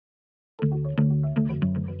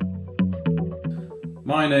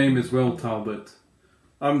My name is Will Talbot.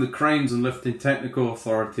 I'm the Cranes and Lifting Technical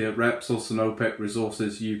Authority at Repsol Sinopec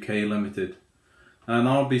Resources UK Limited, and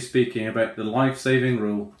I'll be speaking about the life-saving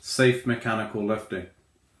rule, safe mechanical lifting.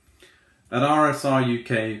 At RSR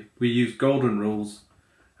UK we use golden rules,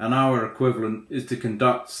 and our equivalent is to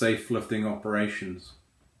conduct safe lifting operations.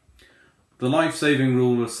 The life-saving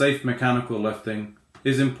rule of safe mechanical lifting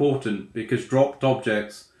is important because dropped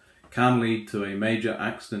objects can lead to a major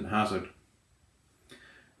accident hazard.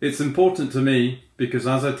 It's important to me because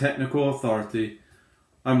as a technical authority,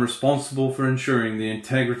 I'm responsible for ensuring the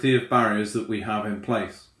integrity of barriers that we have in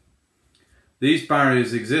place. These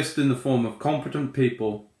barriers exist in the form of competent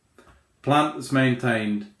people, plant that's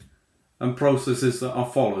maintained, and processes that are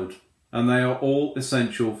followed, and they are all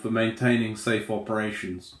essential for maintaining safe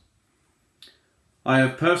operations. I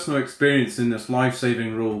have personal experience in this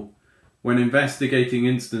life-saving rule when investigating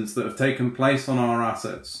incidents that have taken place on our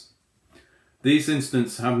assets. These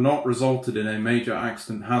incidents have not resulted in a major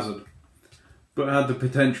accident hazard, but had the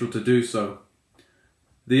potential to do so.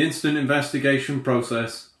 The incident investigation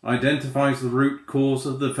process identifies the root cause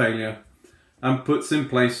of the failure and puts in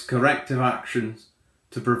place corrective actions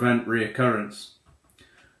to prevent reoccurrence.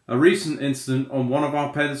 A recent incident on one of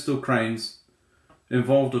our pedestal cranes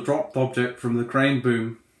involved a dropped object from the crane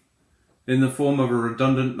boom in the form of a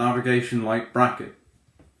redundant navigation light bracket.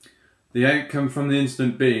 The outcome from the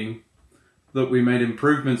incident being that we made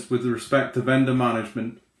improvements with respect to vendor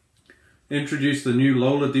management, introduced a new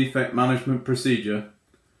Lola defect management procedure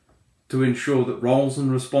to ensure that roles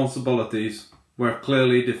and responsibilities were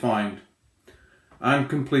clearly defined, and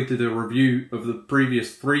completed a review of the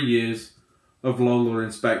previous 3 years of Lola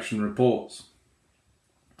inspection reports.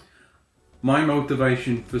 My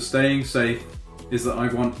motivation for staying safe is that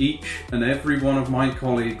I want each and every one of my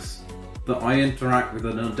colleagues that I interact with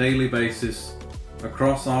on a daily basis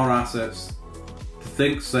across our assets to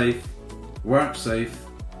think safe, work safe,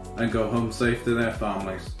 and go home safe to their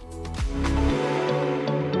families.